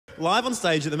live on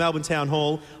stage at the Melbourne Town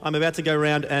Hall. I'm about to go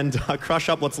around and crush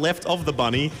up what's left of the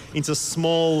bunny into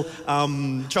small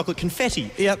chocolate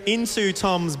confetti into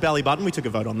Tom's belly button. We took a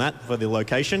vote on that for the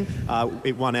location.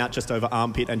 It won out just over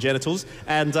armpit and genitals.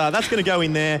 And that's going to go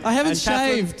in there. I haven't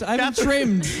shaved. I haven't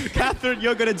trimmed. Catherine,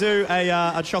 you're going to do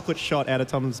a chocolate shot out of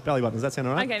Tom's belly button. Does that sound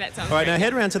all right? Okay, that sounds all right, great. now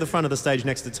head around to the front of the stage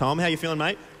next to Tom. How you feeling,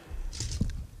 mate?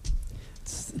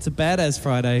 It's a badass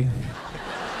Friday.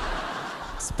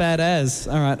 It's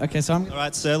badass. All right, okay, so I'm... All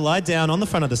right, sir, lie down on the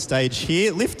front of the stage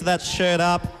here. Lift that shirt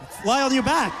up. Lie on your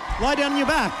back. Lie down on your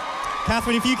back.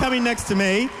 Catherine, if you come in next to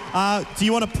me, do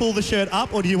you want to pull the shirt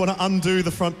up or do you want to undo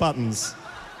the front buttons?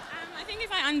 I think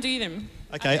if I undo them.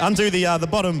 Okay, undo the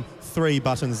bottom 3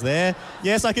 buttons there.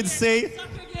 Yes, I can see.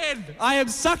 I am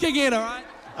sucking in, all right?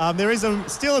 There is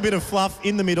still a bit of fluff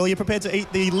in the middle. You're prepared to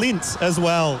eat the lint as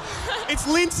well. It's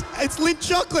lint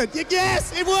chocolate.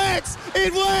 Yes, it works.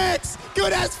 It works.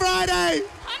 Good as Friday.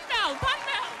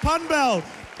 Pun bell.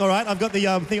 All right, I've got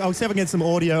the thing. I'll see if I can get some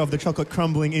audio of the chocolate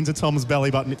crumbling into Tom's belly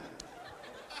button.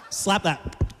 Slap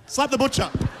that. Slap the butcher.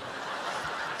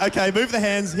 Okay, move the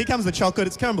hands. Here comes the chocolate.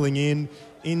 It's crumbling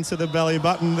into the belly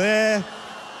button there.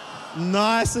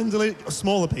 Nice and delicious.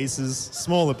 Smaller pieces.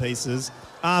 Smaller pieces.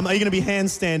 Are you going to be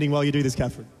handstanding while you do this,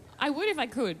 Catherine? I would if I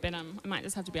could, but I might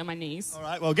just have to be on my knees. All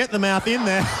right, well, get the mouth in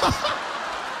there.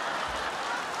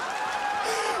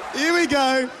 Here we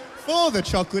go for the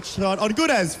chocolate shot on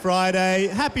Good As Friday.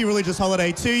 Happy religious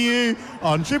holiday to you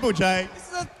on Triple J.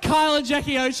 This is a Kyle and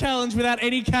Jackie O challenge without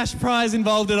any cash prize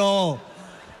involved at all.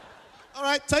 All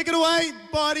right, take it away.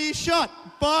 Body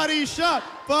shot. Body shot.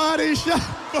 Body shot.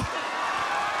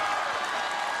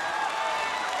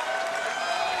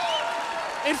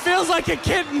 It feels like a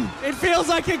kitten. It feels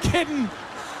like a kitten.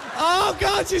 Oh,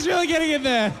 God, she's really getting in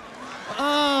there.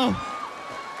 Oh,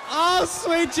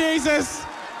 sweet Jesus.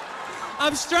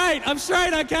 I'm straight,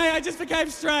 okay? I just became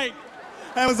straight.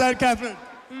 How was that, Catherine?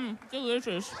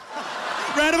 Delicious.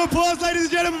 Round of applause, ladies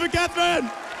and gentlemen, for Catherine.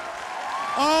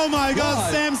 Oh, my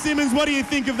God. Sam Simmons, what do you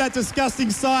think of that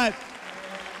disgusting sight?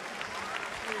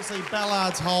 Seriously,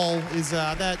 Ballard's hole is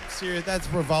that's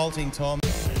revolting, Tom.